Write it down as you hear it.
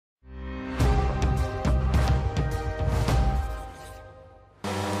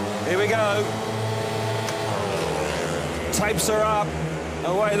Here we go. Tapes are up.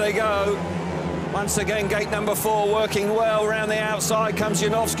 Away they go. Once again, gate number 4 working well. Round the outside comes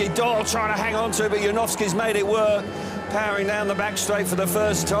Janowski. Doyle trying to hang on to it, but Janowski's made it work. Powering down the back straight for the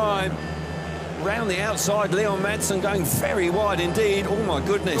first time. Round the outside, Leon Madsen going very wide indeed. Oh, my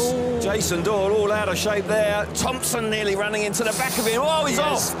goodness. Ooh. Jason Doyle all out of shape there. Thompson nearly running into the back of him. Oh, he's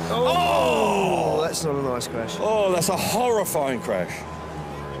off. Oh, that's not a nice crash. Oh, that's a horrifying crash.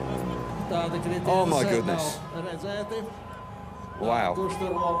 Oh, my goodness. Wow.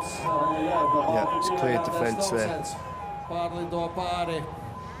 Yeah, it's cleared the fence there. Well,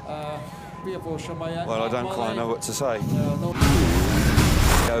 I don't quite know what to say.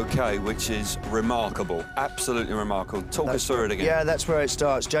 Okay, which is remarkable, absolutely remarkable. Talk us through it again. Yeah, that's where it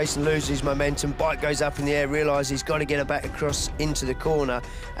starts. Jason loses momentum, bike goes up in the air, realises he's got to get it back across into the corner.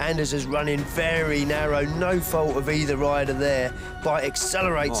 Anders is running very narrow, no fault of either rider there. Bike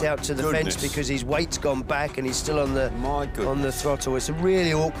accelerates out to the fence because his weight's gone back and he's still on the throttle. It's a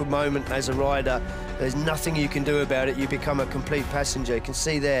really awkward moment as a rider. There's nothing you can do about it. You become a complete passenger. You can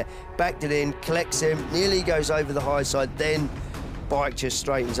see there, backed it in, collects him, nearly goes over the high side, then bike just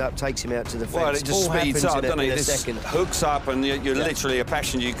straightens up, takes him out to the fence. Well, it just speeds up, doesn't it? In a second. Hooks up and you're literally a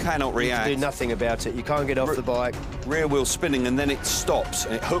passenger. You cannot react. You can do nothing about it. You can't get off the bike. Rear wheel spinning and then it stops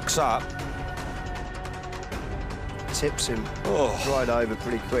and it hooks up. Tips him right over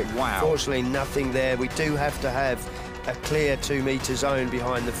pretty quick. Wow. Fortunately, nothing there. We do have to have a clear 2-metre zone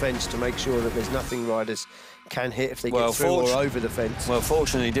behind the fence to make sure that there's nothing riders can hit if they get through or over the fence. Well,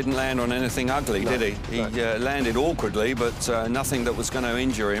 fortunately, he didn't land on anything ugly, did he? He landed awkwardly, but nothing that was going to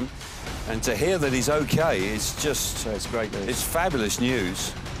injure him. And to hear that he's okay is just... it's great news. It's fabulous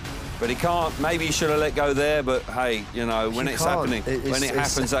news. But he can't... Maybe he should have let go there, but, hey, you know, when it's happening, when it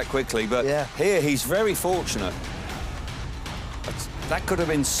happens that quickly. But here, he's very fortunate. That could have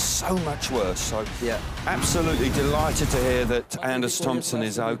been so much worse. So, absolutely delighted to hear that Anders Thompson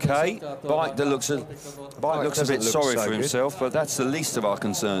is okay. Bike looks a bit sorry for himself, but that's the least of our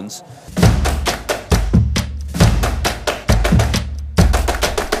concerns.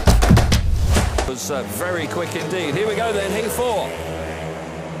 It was very quick indeed. Here we go then, heat 4.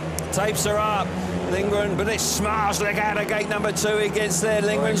 Tapes are up. Lindgren, but it's Smarslik out of gate number 2. He gets there.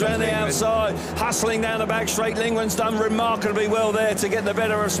 Lindgren's round the outside, hustling down the back straight. Lindgren's done remarkably well there to get the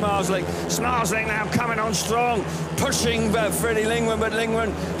better of Smarslik. Smarslik now coming on strong, pushing Freddie Lindgren, but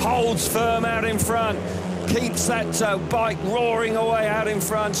Lindgren holds firm out in front. Keeps that bike roaring away out in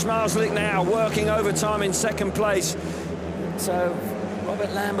front. Smarslik now working overtime in second place. So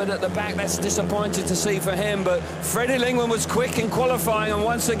Robert Lambert at the back, that's disappointing to see for him, but Freddie Lindgren was quick in qualifying and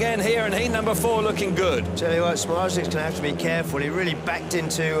once again here in heat number 4 looking good. Tell you what, Smarslik's going to have to be careful. He really backed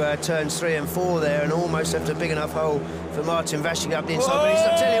into turns 3 and 4 there and almost left a big enough hole for Martin Vashing up the inside. But he's,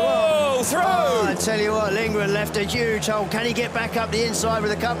 I tell you what, through! Oh, I tell you what, Lindgren left a huge hole. Can he get back up the inside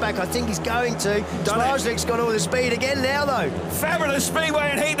with a cutback? I think he's going to. Smarslik's got all the speed again now, though. Fabulous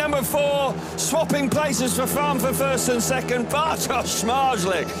Speedway in heat number 4, swapping places for Farm for first and second. Bartosz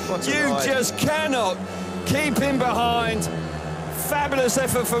Smarslik, you just cannot keep him behind. Fabulous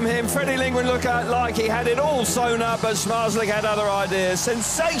effort from him. Freddie Lindgren looked like he had it all sewn up, but Smarslik had other ideas.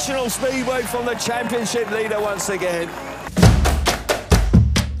 Sensational Speedway from the championship leader once again.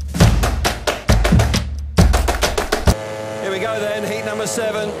 Here we go then, heat number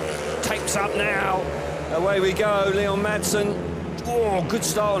 7. Tapes up now. Away we go, Leon Madsen. Oh, good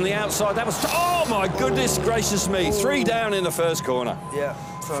start on the outside. That was... Oh, my goodness gracious me. 3 down in the first corner. Yeah.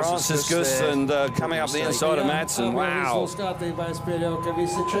 Francis Gus and coming up the inside of Madsen. Wow.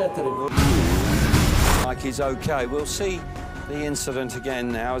 Like he's okay. We'll see the incident again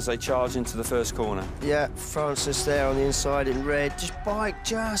now as they charge into the first corner. Yeah, Francis there on the inside in red. Bike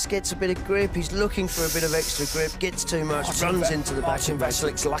just gets a bit of grip. He's looking for a bit of extra grip, gets too much, runs into the back. Martin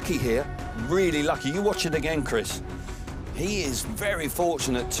Vashlik's lucky here. Really lucky. You watch it again, Chris. He is very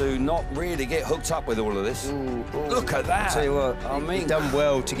fortunate to not really get hooked up with all of this. Look at that. I'll tell you what, I mean, done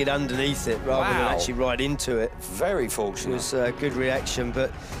well to get underneath it rather than actually right into it. Very fortunate. It was a good reaction, but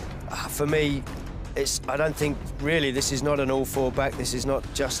for me, I don't think really this is not an all-4 back. This is not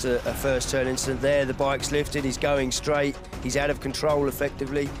just a first turn incident there. The bike's lifted, he's going straight, he's out of control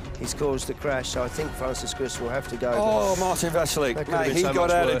effectively. He's caused the crash, so I think Francis Gus will have to go. Oh, Martin Vashlik, mate, he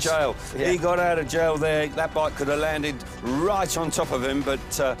got out of jail. Yeah. He got out of jail there. That bike could have landed right on top of him, but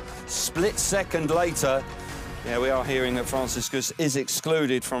split second later, yeah, we are hearing that Francis Gus is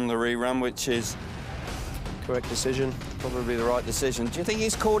excluded from the rerun, which is correct decision. Probably the right decision. Do you think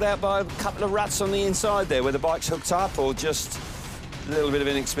he's called out by a couple of ruts on the inside there where the bike's hooked up, or just a little bit of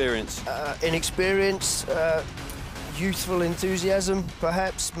inexperience? Inexperience. youthful enthusiasm,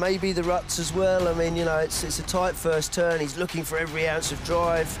 perhaps, maybe the ruts as well. I mean, you know, it's a tight first turn. He's looking for every ounce of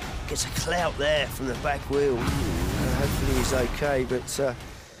drive. Gets a clout there from the back wheel. Hopefully he's okay, but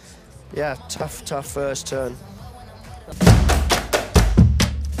yeah, tough first turn.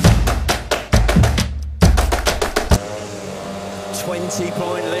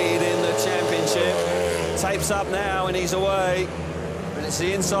 20-point lead in the championship. Tapes up now and he's away. And it's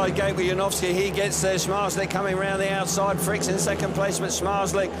the inside gate with Janowski. He gets there. Zmarzlik coming round the outside. Frick's in second place, but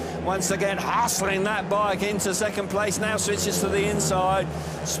Zmarzlik once again hustling that bike into second place. Now switches to the inside.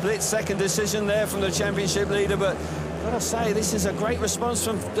 Split second decision there from the championship leader, but I've got to say, this is a great response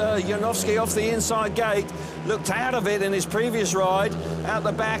from Janowski off the inside gate. Looked out of it in his previous ride. Out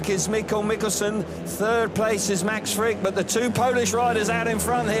the back is Mikkel Mikkelsen. Third place is Max Frick, but the two Polish riders out in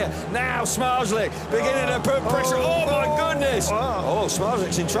front here. Now Zmarzlik beginning to put pressure. Oh, my goodness. Oh,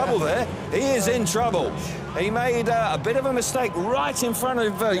 Zmarzlik's in trouble there. He is in trouble. He made a bit of a mistake right in front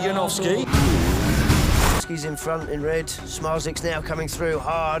of Janowski. He's in front in red. Zmarzlik's now coming through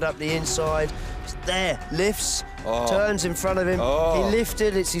hard up the inside. There, lifts, turns in front of him. He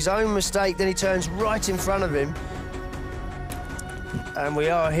lifted, it's his own mistake, then he turns right in front of him. And we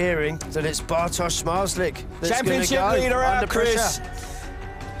are hearing that it's Bartosz Zmarzlik that's Championship go leader out, under Chris.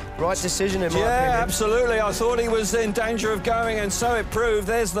 Pressure. Right decision in my opinion. Yeah, absolutely. I thought he was in danger of going, and so it proved.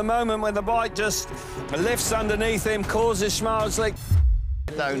 There's the moment when the bike just lifts underneath him, causes Zmarzlik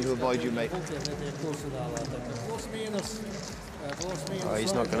down to avoid you, mate. Oh,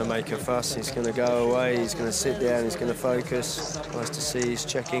 he's not going to make a fuss. He's going to go away. He's going to sit down. He's going to focus. Nice to see he's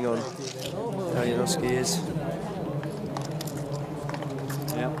checking on how Janowski is.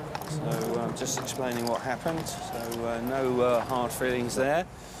 Yeah, so just explaining what happened. So no hard feelings there.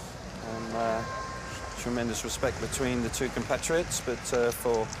 And tremendous respect between the two compatriots. But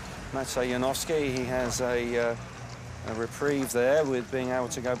for Maciej Janowski, he has a reprieve there with being able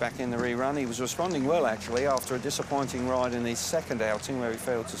to go back in the rerun. He was responding well, actually, after a disappointing ride in his second outing where he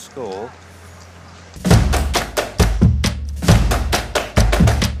failed to score.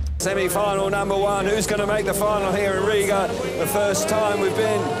 Semi-final number one. Who's going to make the final here in Riga? The first time we've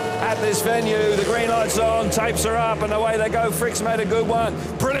been at this venue. The green light's on, tapes are up, and away they go. Frick's made a good one.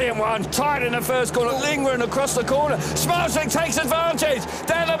 Brilliant one. Tight in the first corner. Lindgren across the corner. Zmarzlik takes advantage.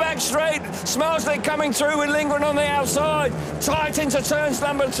 Down the back straight. Zmarzlik coming through with Lindgren on the outside. Tight into turns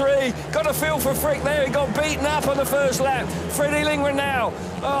number 3. Got a feel for Frick there. He got beaten up on the first lap. Freddie Lindgren now.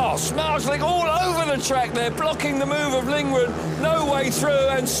 Oh, Zmarzlik all over the track there, blocking the move of Lindgren. No way through,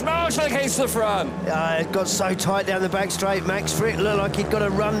 and Zmarzlik hits the front. It got so tight down the back straight. Max Frick looked like he'd got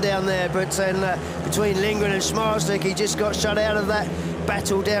a run down there, but then between Lindgren and Zmarzlik, he just got shut out of that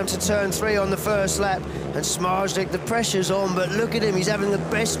battle down to turn 3 on the first lap. And Zmarzlik, the pressure's on, but look at him. He's having the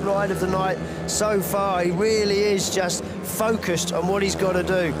best ride of the night so far. He really is just focused on what he's got to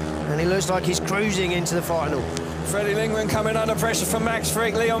do. And he looks like he's cruising into the final. Freddie Lindgren coming under pressure from Max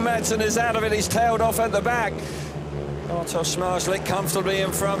Frick. Leon Madsen is out of it. He's tailed off at the back. Bartosz Zmarzlik comfortably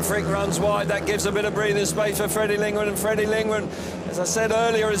in front. Frick runs wide. That gives a bit of breathing space for Freddie Lindgren. And Freddie Lindgren, as I said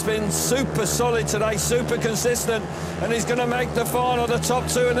earlier, has been super solid today, super consistent. And he's going to make the final. The top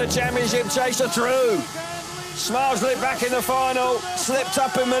two in the championship chase are through. Zmarzlik back in the final. Slipped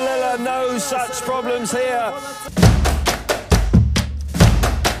up in Melilla. No such problems here.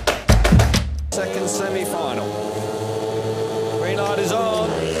 Second semi-final. Green light is on.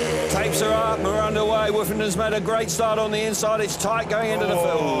 Tapes are up. We're underway. Woofenden's made a great start on the inside. It's tight going into the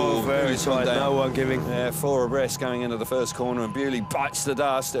field. Oh, very tight. No one giving. Yeah, 4 abreast going into the first corner, and Bewley bites the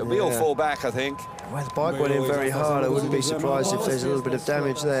dust. It'll be all 4 back, I think. Well, the bike went in very hard. I wouldn't be surprised if there's a little bit of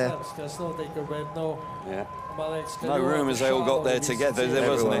damage there. Yeah. No rumours they all got there together, there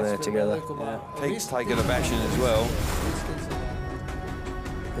wasn't it? There together. Yeah. Peake's taken a bashing as well.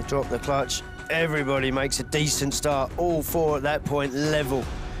 They drop the clutch. Everybody makes a decent start. All 4 at that point level.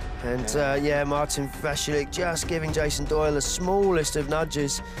 And yeah, Martin Vasilik just giving Jason Doyle the smallest of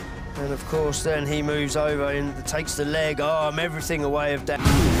nudges. And of course, then he moves over and takes the leg, arm, everything away of Dan.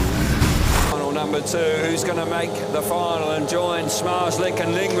 Final number 2, who's going to make the final and join Zmarzlik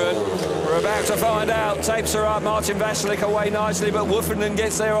and Lindgren? We're about to find out. Tapes are up. Martin Vasilik away nicely, but Woofenden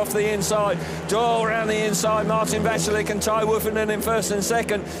gets there off the inside. Doyle around the inside. Martin Vasilik and Ty Woofenden in first and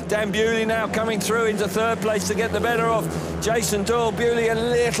second. Dan Bewley now coming through into third place to get the better of Jason Doyle. Bewley a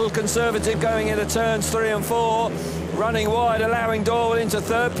little conservative going into turns 3 and 4. Running wide, allowing Doyle into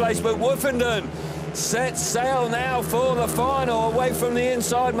third place, but Woofenden sets sail now for the final. Away from the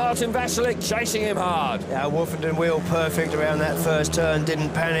inside, Martin Vasilik chasing him hard. Yeah, Woofenden wheel perfect around that first turn,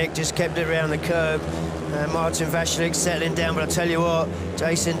 didn't panic, just kept it around the curb. Martin Vashlik settling down, but I tell you what,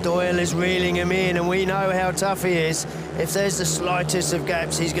 Jason Doyle is reeling him in, and we know how tough he is. If there's the slightest of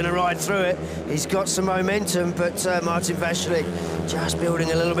gaps, he's going to ride through it. He's got some momentum, but Martin Vashlik just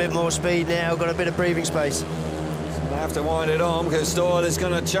building a little bit more speed now, got a bit of breathing space. They have to wind it on because Doyle is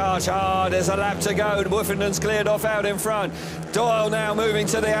going to charge hard. There's a lap to go. Wooffinden's cleared off out in front. Doyle now moving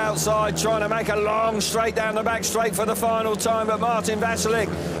to the outside, trying to make a long straight down the back straight for the final time, but Martin Vashlik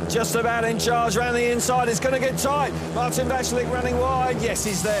just about in charge round the inside. It's going to get tight. Martin Vashlik running wide. Yes,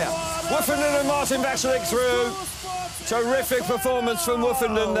 he's there. Woofinden and Martin Vashlik through. Terrific performance from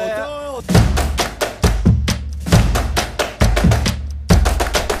Woofinden there.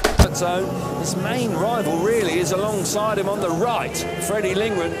 Zone. His main rival really is alongside him on the right. Freddie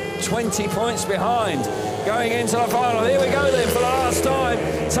Lindgren, 20 points behind. Going into the final. Here we go then for the last time.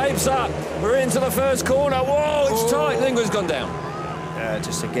 Tapes up. We're into the first corner. Whoa, it's tight. Lindgren's gone down.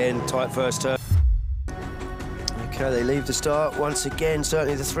 Just again, tight first turn. Okay, they leave the start once again.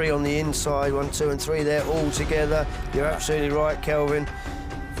 Certainly the three on the inside, 1, 2 and 3 there all together. You're absolutely right, Kelvin.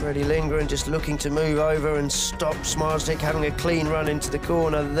 Freddie Lindgren just looking to move over and stop Smarslik, having a clean run into the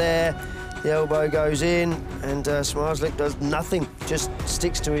corner there. The elbow goes in, and Smarslik does nothing, just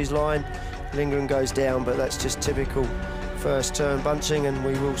sticks to his line. Lindgren goes down, but that's just typical first turn bunching, and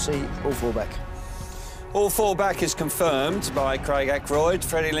we will see all four back. All four back is confirmed by Craig Ackroyd.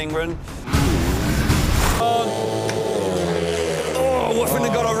 Freddie Lindgren. Oh,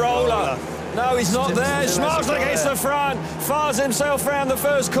 Woofinden got a roller. No, he's not there. Smarslik hits the front, fires himself round the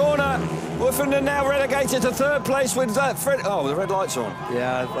first corner. Woofinden now relegated to third place with Fred. Oh, the red lights are on.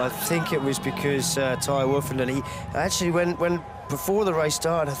 Yeah, I think it was because Ty Woofinden, he actually, when before the race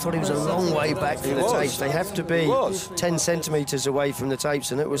started, I thought he was a long way back from the tapes. They have to be 10 centimetres away from the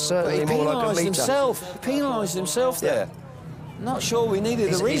tapes, and it was certainly more like a metre. He penalised himself there. Not sure we needed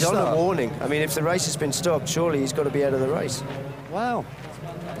a restart. He's on a warning. I mean, if the race has been stopped, surely he's got to be out of the race. Wow.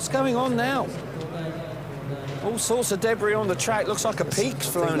 What's going on now? All sorts of debris on the track. Looks like a peak's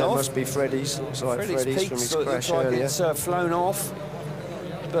flown off. That must be Freddie's. Looks like Freddie's from his crash earlier. It's flown off.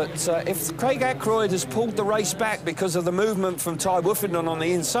 But if Craig Ackroyd has pulled the race back because of the movement from Ty Woofinden on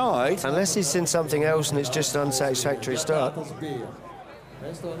the inside... Unless he's seen something else and it's just an unsatisfactory start,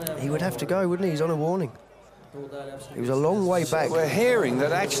 he would have to go, wouldn't he? He's on a warning. He was a long way back. We're hearing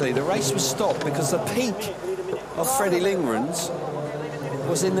that actually the race was stopped because the peak of Freddie Lindgren's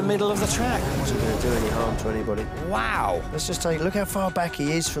was in the middle of the track. Wasn't going to do any harm to anybody. Wow. Let's just take a look how far back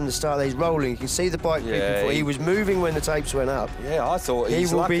he is from the start. He's rolling. You can see the bike creeping forward. He was moving when the tapes went up. Yeah, I thought he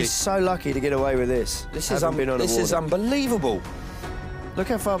will be so lucky to get away with this. This is unbelievable. Look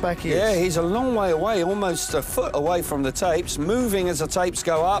how far back he is. Yeah, he's a long way away, almost a foot away from the tapes, moving as the tapes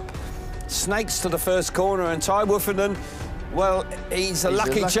go up. Snakes to the first corner, and Ty Woofinden, well, he's a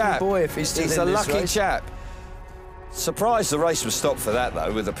lucky chap. Boy, if he's still he's in a this lucky race. chap. Surprised the race was stopped for that,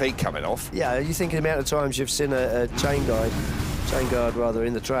 though, with the peak coming off. Yeah, you think of the amount of times you've seen a chain guard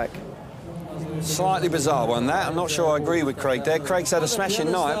in the track. Slightly bizarre one, that. I'm not sure I agree with Craig there. Craig's had a smashing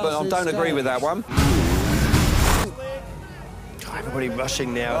night, but I don't agree with that one. Everybody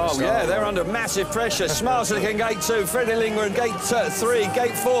rushing now. Oh, yeah, they're under massive pressure. Smarslik in gate 2, Freddie Lindgren gate 3,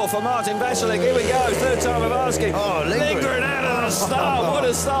 gate 4 for Martin Vashlik. Here we go, third time of asking. Oh, Lindgren out of the start. What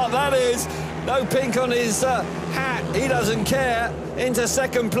a start that is. No pink on his hat. He doesn't care. Into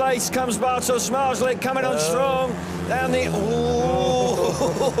second place comes Bartosz Smarslik coming on strong. Down the...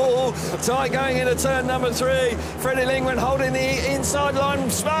 tight going into turn number 3. Freddie Lindgren holding the inside line.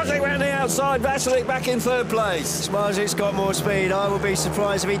 Smarslik round the outside. Vashlik back in third place. Smarslik's got more speed. I will be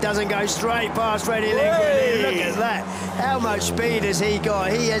surprised if he doesn't go straight past Freddie Lindgren. Look at that. How much speed has he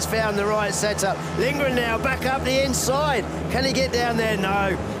got? He has found the right setup. Lindgren now back up the inside. Can he get down there?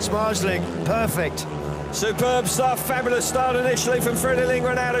 No. Smarslik, perfect. Superb stuff, fabulous start initially from Freddie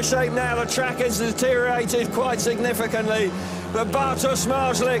Lindgren, out of shape now. The track has deteriorated quite significantly. But Bartosz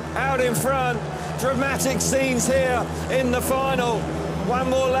Smarslik out in front. Dramatic scenes here in the final. One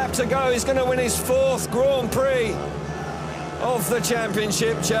more lap to go. He's going to win his 4th Grand Prix of the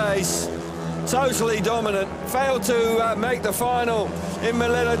championship chase. Totally dominant. Failed to make the final in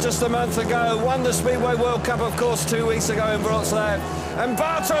Melilla just a month ago. Won the Speedway World Cup, of course, 2 weeks ago in Wrocław. And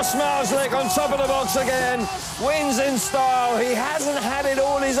Bartosz Smarslik on top of the box again. Wins in style. He hasn't had it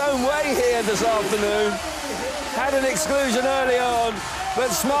all his own way here this afternoon. Had an exclusion early on, but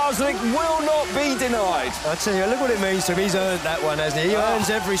Smarslik will not be denied. I tell you, look what it means to him. He's earned that one, hasn't he? He earns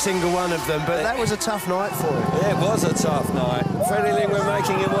every single one of them, but that was a tough night for him. It was a tough night. Freddie Lindgren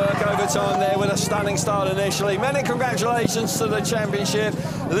making him work overtime there with a stunning start initially. Many congratulations to the championship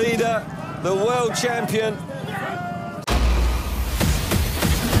leader, the world champion,